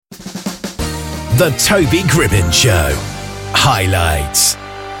The Toby Gribbin Show. Highlights.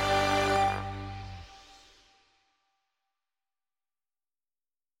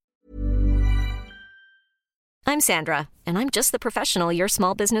 I'm Sandra, and I'm just the professional your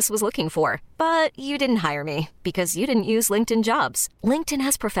small business was looking for. But you didn't hire me because you didn't use LinkedIn Jobs. LinkedIn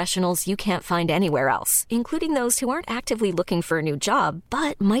has professionals you can't find anywhere else, including those who aren't actively looking for a new job,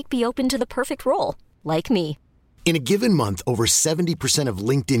 but might be open to the perfect role, like me. In a given month, over 70% of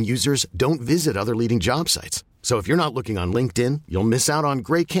LinkedIn users don't visit other leading job sites. So if you're not looking on LinkedIn, you'll miss out on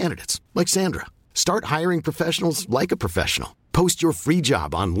great candidates like Sandra. Start hiring professionals like a professional. Post your free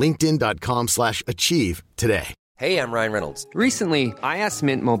job on linkedin.com/achieve today. Hey, I'm Ryan Reynolds. Recently, I asked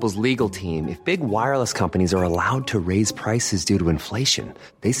Mint Mobile's legal team if big wireless companies are allowed to raise prices due to inflation.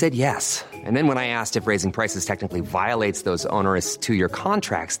 They said yes. And then when I asked if raising prices technically violates those onerous 2-year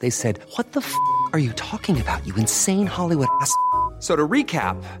contracts, they said, "What the f*** are you talking about, you insane Hollywood ass?" So to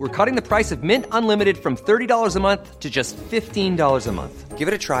recap, we're cutting the price of Mint Unlimited from $30 a month to just $15 a month. Give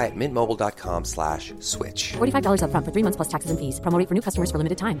it a try at mintmobile.com/switch. $45 up front for 3 months plus taxes and fees. Promo rate for new customers for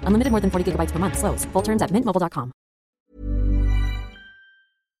limited time. Unlimited more than 40 gigabytes per month. Slows full terms at mintmobile.com.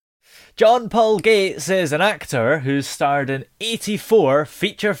 John Paul Gates is an actor who's starred in 84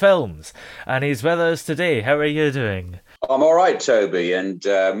 feature films, and he's with us today. How are you doing? I'm all right, Toby, and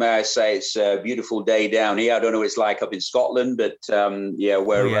may I say it's a beautiful day down here. I don't know what it's like up in Scotland, but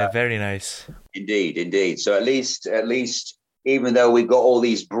we're very nice. Indeed. So at least, even though we've got all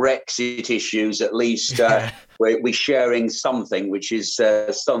these Brexit issues, at least we're sharing something, which is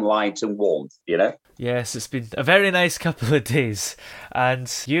sunlight and warmth, you know? Yes, it's been a very nice couple of days, and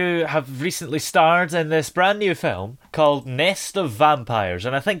you have recently starred in this brand new film called Nest of Vampires,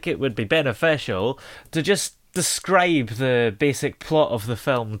 and I think it would be beneficial to just describe the basic plot of the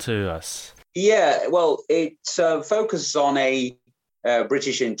film to us. Yeah, well, it focuses on a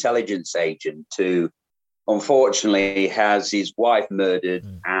British intelligence agent who unfortunately has his wife murdered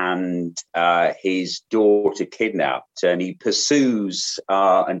and his daughter kidnapped, and he pursues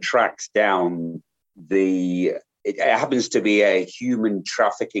and tracks down it happens to be a human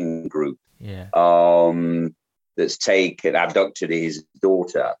trafficking group that's abducted his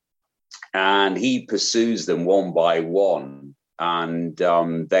daughter, and he pursues them one by one, and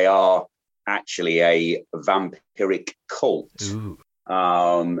they are actually a vampiric cult.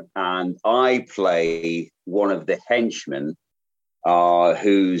 And I play one of the henchmen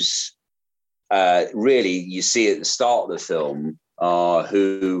who's really, you see at the start of the film,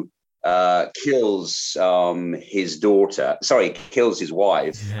 who kills kills his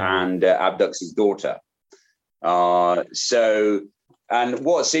wife and abducts his daughter. And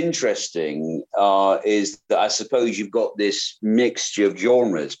what's interesting is that I suppose you've got this mixture of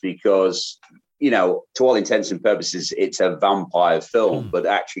genres because, you know, to all intents and purposes, it's a vampire film, but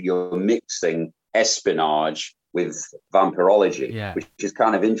actually you're mixing espionage with vampirology, which is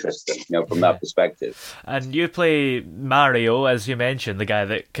kind of interesting, you know, from that perspective. And you play Mario, as you mentioned, the guy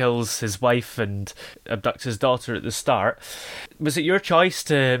that kills his wife and abducts his daughter at the start. Was it your choice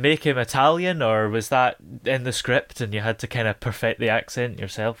to make him Italian, or was that in the script and you had to kind of perfect the accent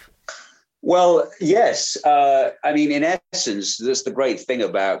yourself? Well, yes. I mean, in essence, that's the great thing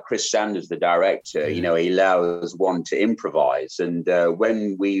about Chris Sanders, the director. You know, he allows one to improvise. And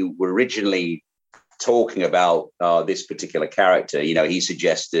when we were originally talking about this particular character, you know, he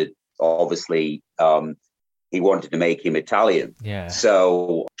suggested, obviously, he wanted to make him Italian.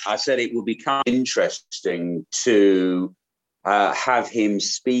 So I said it would be kind of interesting to have him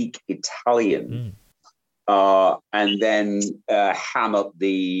speak Italian. And then ham up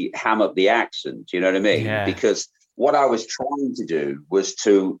the accent, you know what I mean? Because what I was trying to do was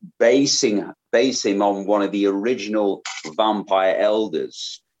to base him on one of the original vampire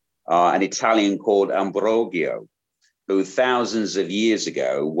elders, an Italian called Ambrogio, who thousands of years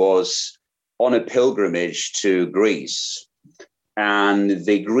ago was on a pilgrimage to Greece. And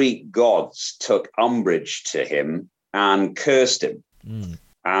the Greek gods took umbrage to him and cursed him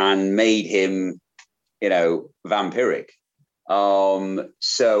and made him, you know, vampiric.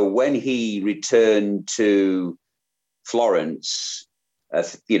 So when he returned to Florence,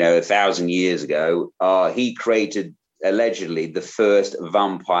 1,000 years ago, he created allegedly the first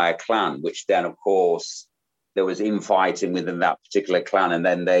vampire clan, which then, of course, there was infighting within that particular clan, and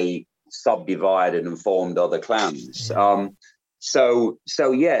then they subdivided and formed other clans. So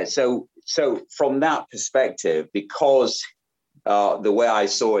from that perspective, because the way I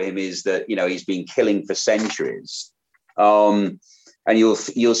saw him is that, you know, he's been killing for centuries, and you'll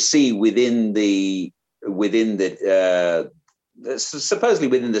see within the supposedly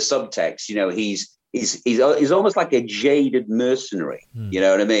within the subtext, you know, he's he's almost like a jaded mercenary. You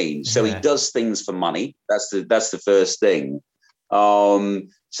know what I mean? So he does things for money. That's the first thing.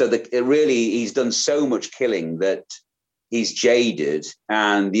 He's done so much killing that he's jaded,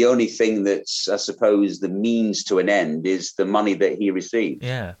 and the only thing that's, I suppose, the means to an end is the money that he receives.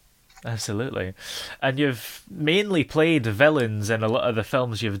 Yeah, absolutely. And you've mainly played villains in a lot of the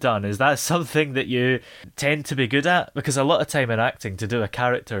films you've done. Is that something that you tend to be good at? Because a lot of time in acting, to do a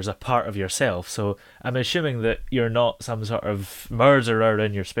character is a part of yourself. So I'm assuming that you're not some sort of murderer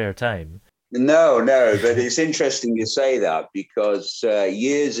in your spare time. No, but it's interesting you say that, because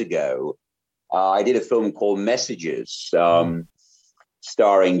years ago, I did a film called Messages,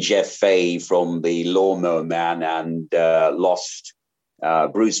 starring Jeff Fahey from The Lawnmower Man, and lost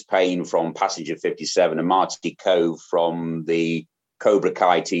Bruce Payne from Passenger 57 and Marty Cove from the Cobra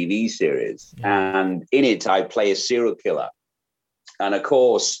Kai TV series. And in it, I play a serial killer. And of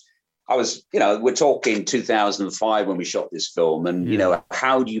course, I was, we're talking 2005 when we shot this film. And,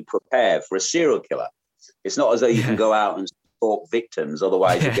 how do you prepare for a serial killer? It's not as though you can go out and stalk victims,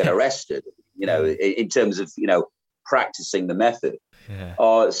 otherwise you get arrested, in terms of, practicing the method. Yeah.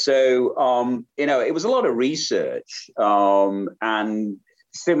 It was a lot of research. And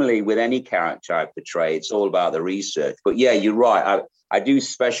similarly with any character I portray, it's all about the research. But yeah, you're right. I do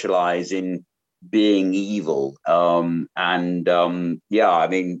specialize in being evil. It's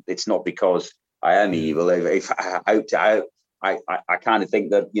not because I am evil. I kind of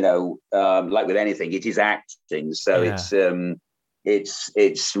think that, like with anything, it is acting. So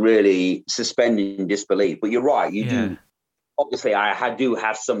it's really suspending disbelief. But you're right. You do. Obviously, I do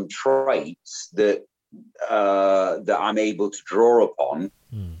have some traits that I'm able to draw upon,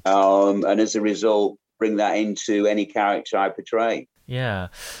 and as a result, bring that into any character I portray. Yeah.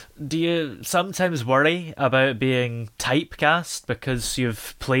 Do you sometimes worry about being typecast because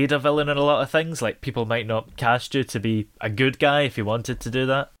you've played a villain in a lot of things? Like, people might not cast you to be a good guy if you wanted to do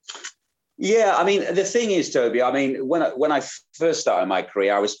that? Yeah, I mean, the thing is, Toby, when I first started my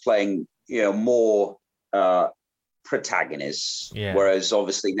career, I was playing, more protagonists, whereas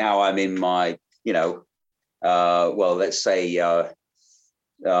obviously now I'm in my, let's say, you'll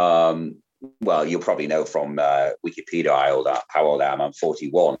probably know from Wikipedia how old I am. I'm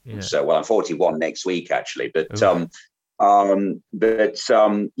 41. Yeah. So, I'm 41 next week, actually. But, gone are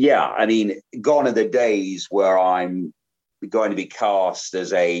the days where I'm going to be cast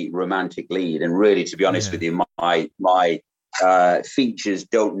as a romantic lead. And really, to be honest with you, my features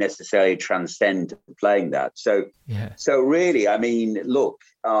don't necessarily transcend to playing that. So really, look,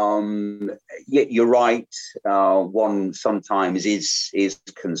 you're right. One sometimes is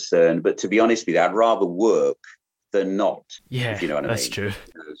concerned, but to be honest with you, I'd rather work than not. Yeah, if you know what I mean. That's true.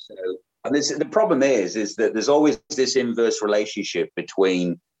 So, and the problem is that there's always this inverse relationship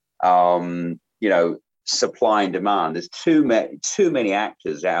between, supply and demand. There's too many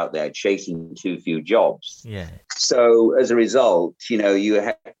actors out there chasing too few jobs. Yeah. So as a result, you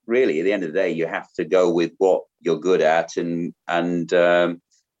really, at the end of the day, you have to go with what you're good at, and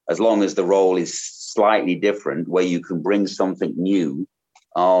as long as the role is slightly different, where you can bring something new,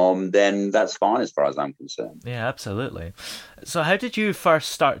 then that's fine as far as I'm concerned. Yeah, absolutely. So how did you first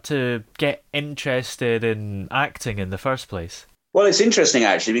start to get interested in acting in the first place? Well, it's interesting,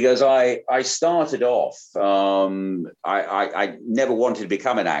 actually, because I started off, I never wanted to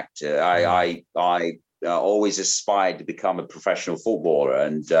become an actor. I always aspired to become a professional footballer.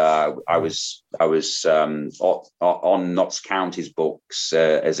 And I was on Notts County's books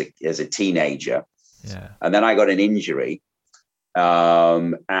as a teenager. Yeah. And then I got an injury.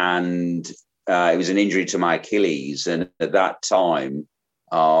 And it was an injury to my Achilles. And at that time,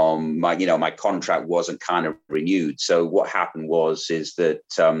 my contract wasn't kind of renewed. So what happened was that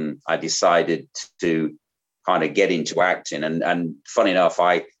I decided to kind of get into acting, and funny enough,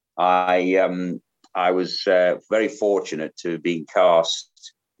 I was very fortunate to be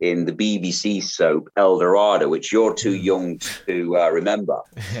cast in the BBC soap El Dorado, which you're too young to remember.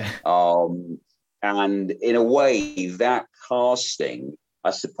 And in a way, that casting,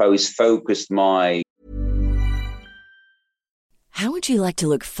 I suppose, focused my. How would you like to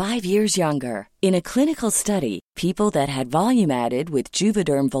look 5 years younger? In a clinical study, people that had volume added with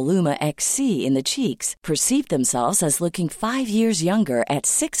Juvederm Voluma XC in the cheeks perceived themselves as looking 5 years younger at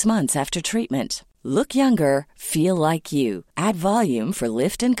 6 months after treatment. Look younger, feel like you. Add volume for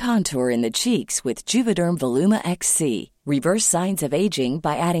lift and contour in the cheeks with Juvederm Voluma XC. Reverse signs of aging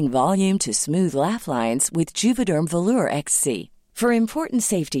by adding volume to smooth laugh lines with Juvederm Volure XC. For important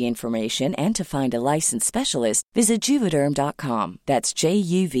safety information and to find a licensed specialist, visit Juvederm.com. That's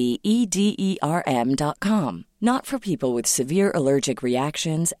JUVEDERM.com. Not for people with severe allergic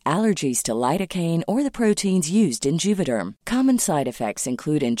reactions, allergies to lidocaine, or the proteins used in Juvederm. Common side effects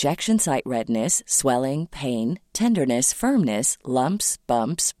include injection site redness, swelling, pain, tenderness, firmness, lumps,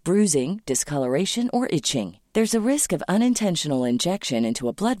 bumps, bruising, discoloration, or itching. There's a risk of unintentional injection into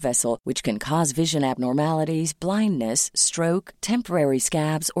a blood vessel, which can cause vision abnormalities, blindness, stroke, temporary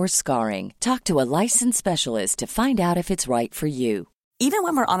scabs, or scarring. Talk to a licensed specialist to find out if it's right for you. Even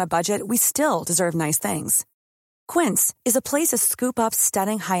when we're on a budget, we still deserve nice things. Quince is a place to scoop up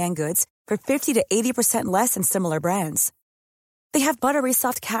stunning high-end goods for 50 to 80% less than similar brands. They have buttery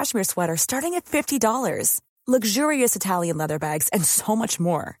soft cashmere sweaters starting at $50, luxurious Italian leather bags, and so much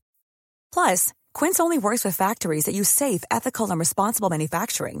more. Plus, Quince only works with factories that use safe, ethical, and responsible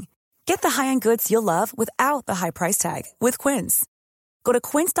manufacturing. Get the high-end goods you'll love without the high price tag with Quince. Go to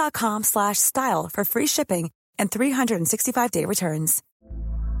quince.com/style for free shipping and 365-day returns.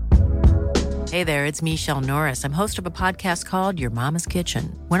 Hey there, it's Michelle Norris. I'm host of a podcast called Your Mama's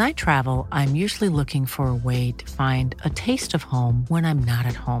Kitchen. When I travel, I'm usually looking for a way to find a taste of home when I'm not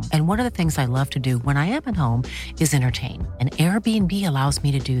at home. And one of the things I love to do when I am at home is entertain. And Airbnb allows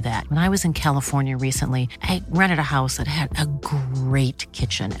me to do that. When I was in California recently, I rented a house that had a great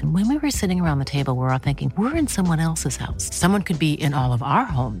kitchen. And when we were sitting around the table, we were all thinking, we're in someone else's house. Someone could be in all of our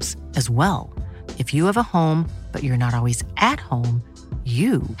homes as well. If you have a home, but you're not always at home,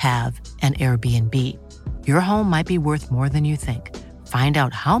 you have an Airbnb. Your home might be worth more than you think. Find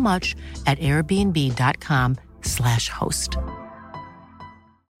out how much at airbnb.com/host.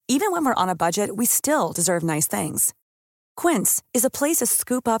 Even when we're on a budget, we still deserve nice things. Quince is a place to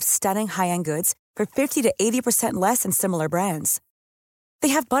scoop up stunning high-end goods for 50 to 80% less than similar brands. They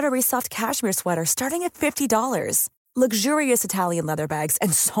have buttery soft cashmere sweaters starting at $50, luxurious Italian leather bags,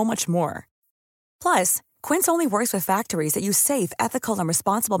 and so much more. Plus, Quince only works with factories that use safe, ethical, and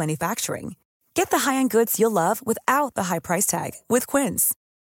responsible manufacturing. Get the high-end goods you'll love without the high price tag with Quince.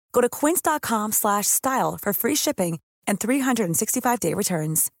 Go to quince.com/style for free shipping and 365-day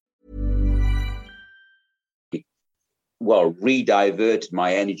returns. Well, re-diverted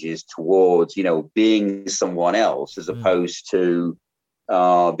my energies towards, being someone else as opposed to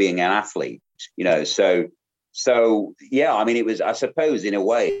being an athlete, So yeah, I mean, it was, I suppose, in a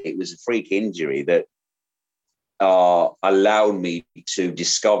way, it was a freak injury that allowed me to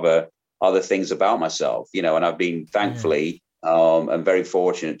discover other things about myself, and I've been thankfully and very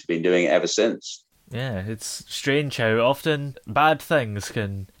fortunate to be doing it ever since. Yeah, it's strange how often bad things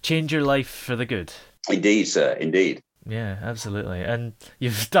can change your life for the good. Indeed, sir, indeed. Yeah, absolutely. And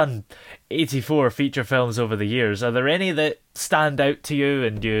you've done 84 feature films over the years. Are there any that stand out to you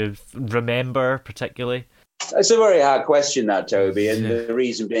and you remember particularly? It's a very hard question, that, Toby, and the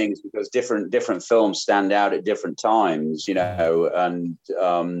reason being is because different films stand out at different times, and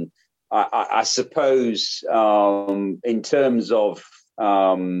I suppose in terms of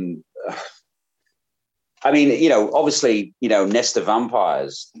obviously, Nest of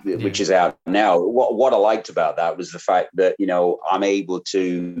Vampires, which is out now. What I liked about that was the fact that, I'm able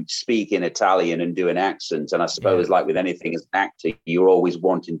to speak in Italian and do an accent. And I suppose, like with anything as an actor, you're always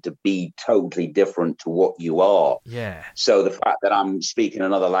wanting to be totally different to what you are. Yeah. So the fact that I'm speaking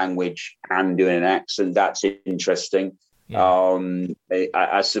another language and doing an accent, that's interesting. Yeah.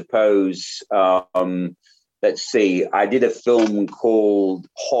 I suppose... let's see, I did a film called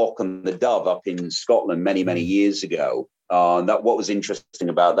Hawk and the Dove up in Scotland many, many years ago. What was interesting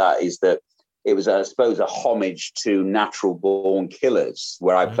about that is that it was, I suppose, a homage to Natural Born Killers,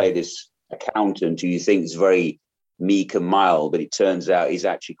 where I play this accountant who you think is very meek and mild, but it turns out he's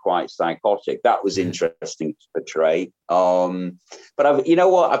actually quite psychotic. That was interesting to portray. But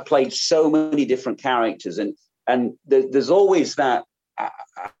I played so many different characters, and there's always that.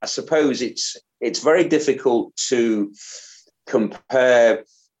 I suppose it's very difficult to compare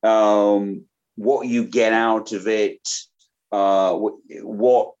what you get out of it,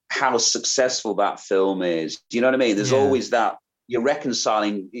 how successful that film is. Do you know what I mean? There's always that you're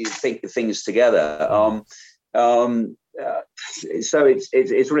reconciling things together. So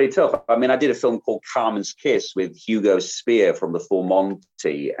it's really tough. I mean, I did a film called Carmen's Kiss with Hugo Spear from The Full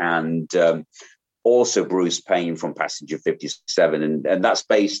Monty and also Bruce Payne from Passenger 57, and that's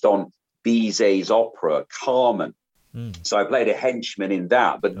based on Bizet's opera Carmen. So I played a henchman in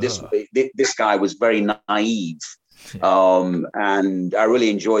that, but this guy was very naive, and I really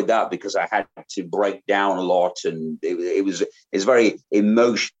enjoyed that because I had to break down a lot, and it's very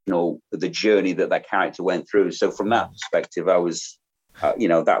emotional, the journey that character went through. So from that perspective, I was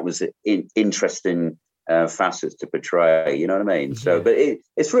that was interesting facets to portray. You know what I mean? So, but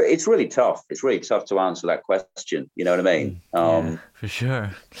it's really tough. It's really tough to answer that question. You know what I mean? Yeah, for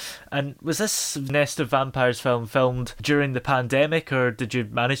sure. And was this Nest of Vampires film filmed during the pandemic, or did you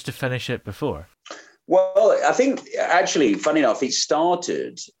manage to finish it before? Well, I think actually, funny enough, it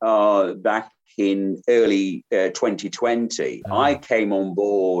started back in early 2020. I came on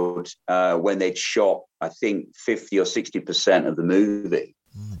board when they'd shot, I think, 50 or 60% of the movie.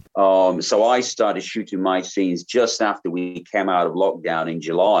 So I started shooting my scenes just after we came out of lockdown in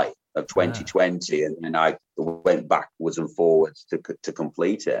July of 2020, and then I went backwards and forwards to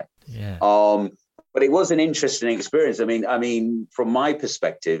complete it. Yeah. But it was an interesting experience. I mean, from my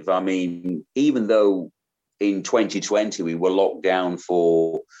perspective, even though in 2020 we were locked down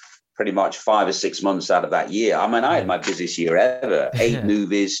for pretty much 5 or 6 months out of that year, I had my busiest year ever. 8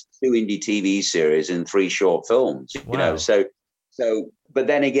 movies, 2 indie TV series, and 3 short films. You know, so. But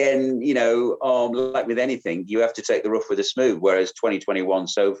then again, like with anything, you have to take the rough with the smooth. Whereas 2021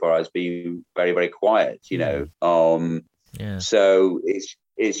 so far has been very, very quiet. So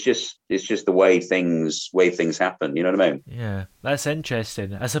it's just the way things happen. You know what I mean? Yeah, that's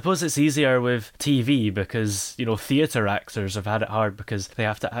interesting. I suppose it's easier with TV because, theatre actors have had it hard because they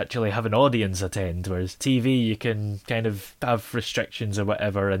have to actually have an audience attend, whereas TV, you can kind of have restrictions or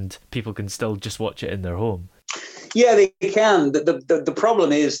whatever and people can still just watch it in their home. Yeah, they can. The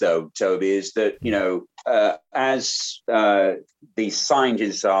problem is, though, Toby, is that, as the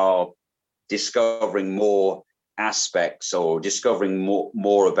scientists are discovering more aspects or discovering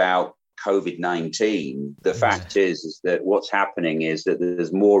more about COVID-19, the fact is that what's happening is that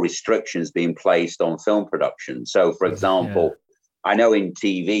there's more restrictions being placed on film production. So, for example, I know in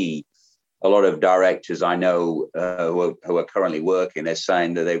TV, a lot of directors I know who are currently working, they're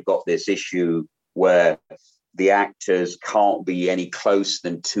saying that they've got this issue where the actors can't be any closer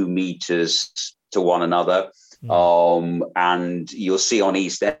than 2 meters to one another. And you'll see on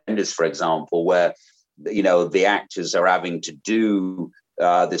EastEnders, for example, where, the actors are having to do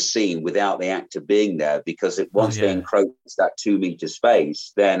the scene without the actor being there, because once they encroach that 2 meter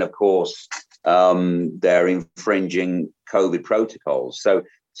space, then of course they're infringing COVID protocols. So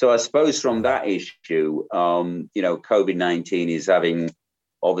I suppose from that issue, COVID-19 is having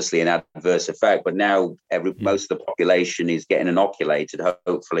obviously an adverse effect, but now most of the population is getting inoculated.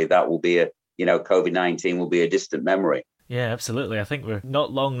 Hopefully that will be COVID-19 will be a distant memory. Yeah, absolutely. I think we're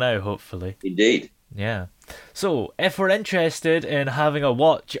not long now, hopefully. Indeed. Yeah. So, if we're interested in having a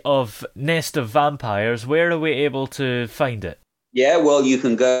watch of Nest of Vampires, where are we able to find it? Yeah, well, you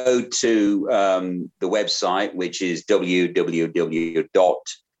can go to the website, which is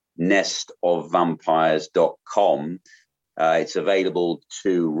www.nestofvampires.com. It's available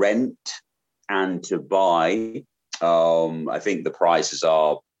to rent and to buy. I think the prices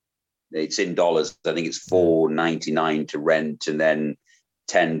it's in dollars. I think it's $4.99 to rent and then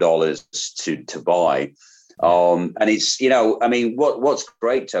 $10 to buy. And it's, what's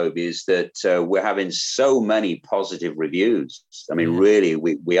great, Toby, is that we're having so many positive reviews. Really,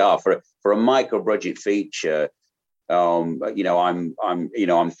 we are for a micro budget feature. I'm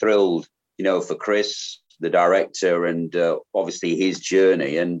thrilled, for Chris, the director, and obviously his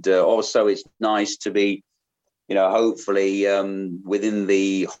journey. And also it's nice to be, hopefully within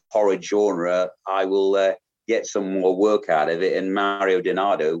the horror genre, I will get some more work out of it, and Mario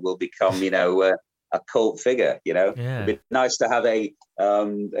Donato will become, a cult figure. It'd be nice to have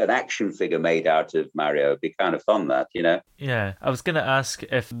an action figure made out of Mario. It'd be kind of fun, that. Yeah, I was going to ask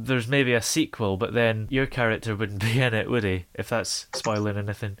if there's maybe a sequel, but then your character wouldn't be in it, would he? If that's spoiling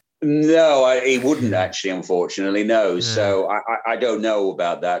anything. No, he wouldn't actually, unfortunately, no. Yeah. So I don't know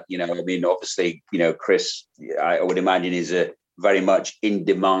about that. Obviously, Chris, I would imagine, is a very much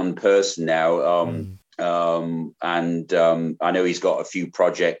in-demand person now. And I know he's got a few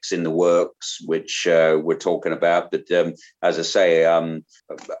projects in the works, which we're talking about. But as I say,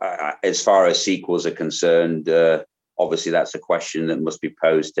 as far as sequels are concerned, obviously that's a question that must be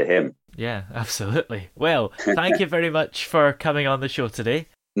posed to him. Yeah, absolutely. Well, thank you very much for coming on the show today.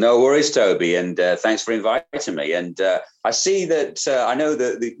 No worries, Toby, and thanks for inviting me. And I see that I know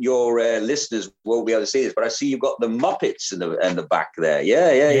that your listeners won't be able to see this, but I see you've got the Muppets in the back there.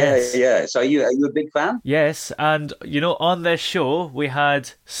 Yeah. So are you a big fan? Yes, and on this show we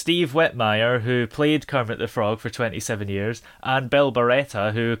had Steve Whitmire, who played Kermit the Frog for 27 years, and Bill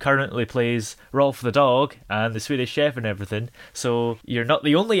Barretta, who currently plays Rolf the Dog and the Swedish Chef and everything. So you're not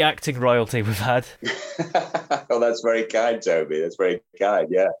the only acting royalty we've had. Oh, that's very kind, Toby. That's very kind.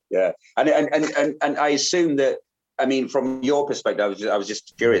 Yeah. And I assume that, from your perspective, I was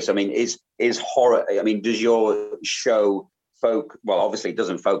just curious. Is horror, does your show obviously it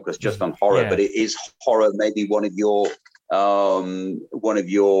doesn't focus just on horror, but it is horror maybe one of your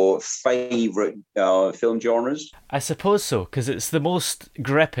favorite film genres? I suppose so, because it's the most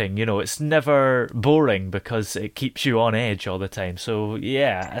gripping. It's never boring because it keeps you on edge all the time. So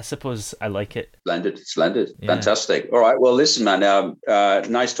yeah, I suppose I like it. Splendid. Yeah. Fantastic. All right, well listen, man,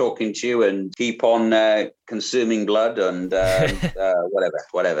 nice talking to you, and keep on consuming blood and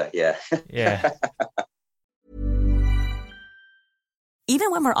whatever. Yeah.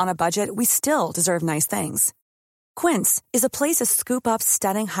 Even when we're on a budget, we still deserve nice things. Quince is a place to scoop up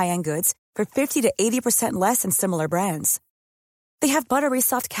stunning high-end goods for 50 to 80% less than similar brands. They have buttery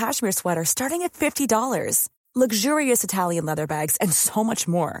soft cashmere sweaters starting at $50, luxurious Italian leather bags, and so much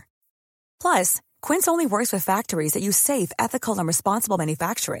more. Plus, Quince only works with factories that use safe, ethical, and responsible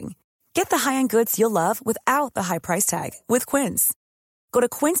manufacturing. Get the high-end goods you'll love without the high price tag with Quince. Go to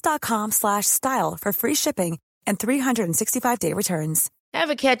quince.com/style for free shipping and 365-day returns.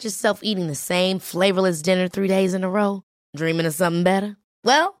 Ever catch yourself eating the same flavorless dinner 3 days in a row? Dreaming of something better?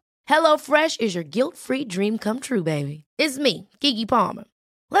 Well, HelloFresh is your guilt-free dream come true, baby. It's me, Keke Palmer.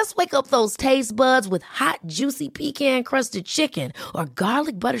 Let's wake up those taste buds with hot, juicy pecan-crusted chicken or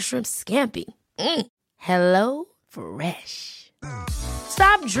garlic butter shrimp scampi. Hello Fresh.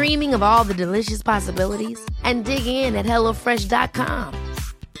 Stop dreaming of all the delicious possibilities and dig in at HelloFresh.com.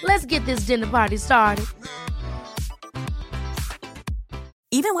 Let's get this dinner party started.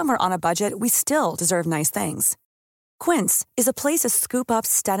 Even when we're on a budget, we still deserve nice things. Quince is a place to scoop up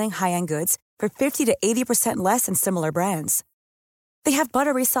stunning high-end goods for 50 to 80% less than similar brands. They have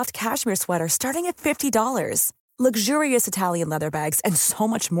buttery soft cashmere sweaters starting at $50, luxurious Italian leather bags, and so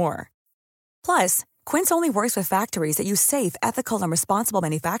much more. Plus, Quince only works with factories that use safe, ethical, and responsible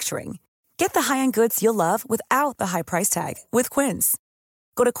manufacturing. Get the high-end goods you'll love without the high price tag with Quince.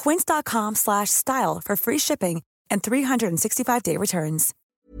 Go to quince.com/style for free shipping and 365-day returns.